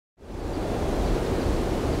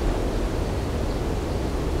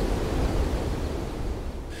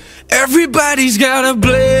Everybody's got a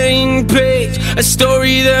blank page, a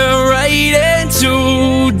story they're writing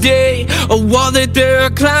today, a wall that they're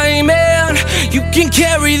climbing. You can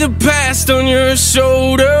carry the past on your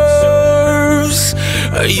shoulders.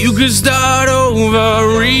 You can start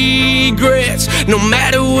over regrets. No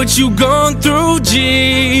matter what you've gone through,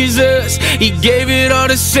 Jesus, He gave it all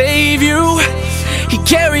to save you. He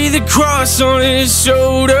carried the cross on His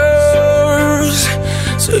shoulders,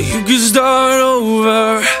 so you can start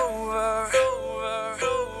over.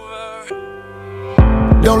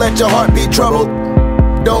 Don't let your heart be troubled,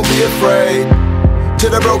 don't be afraid. To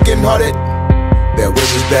the broken-hearted, their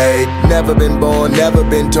wishes paid. Never been born, never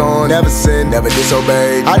been torn, never sinned, never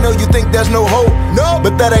disobeyed. I know you think there's no hope, no,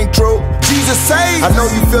 but that ain't true. Jesus saved. I know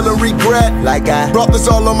you feeling regret, like I brought this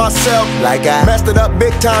all on myself, like I messed it up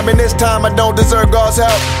big time, and this time I don't deserve God's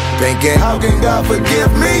help. Thinking, how can God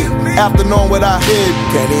forgive me? After knowing what I did,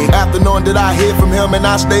 can He? After knowing that I hid from Him and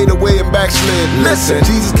I stayed away and backslid. Listen,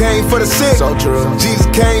 Jesus came for the sick, so true. Jesus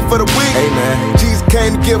came for the weak, amen. Jesus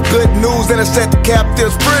came to give good news and to set the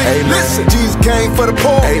captives free, amen. Listen, Jesus came for the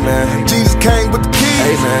poor, amen. Jesus came with the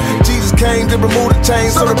keys, amen. Jesus came to remove the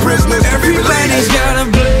chains so the prisoners can be released. Everybody's got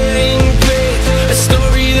a blank page, a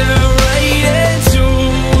story they're writing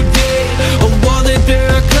today, a wall that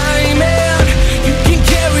they're climbing. You can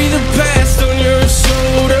carry the past on your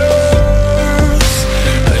shoulders.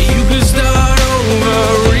 You can start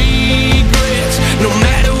over regrets. No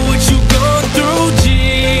matter what you've gone through,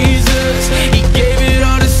 Jesus, He gave it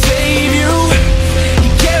all to save you. He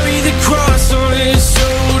carried the cross on His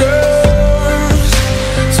shoulders,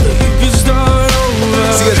 so you can start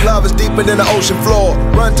over. See, His love is deeper than the ocean floor.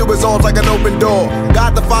 Run to His arms like an open door.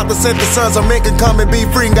 God the Father sent the Son so men can come and be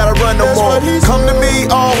free and gotta run no more. Come to me,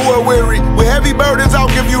 all who are weary, with heavy burdens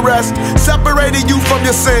I'll give you rest. Separating you from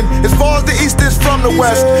your sin, as far as the east is from the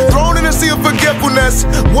west. Thrown in the sea of forgetfulness.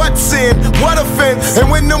 What sin, what offense?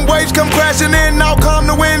 And when them waves come crashing in, I'll calm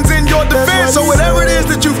the winds in your defense. So whatever it is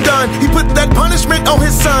that you've done, He put that punishment on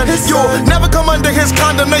His Son. You'll never come under His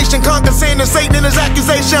condemnation, conquer sin and Satan and his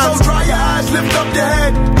accusations. So dry your eyes, lift up your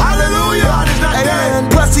head. Hallelujah, God is not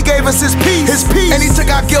dead. Plus He gave us His peace, and He took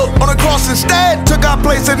our guilt on the cross instead. Took our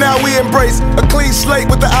place and now we embrace a clean slate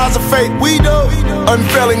with the eyes of faith. We know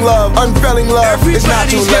unfailing love, unfailing love. It's not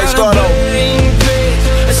too late, start over.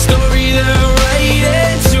 A story that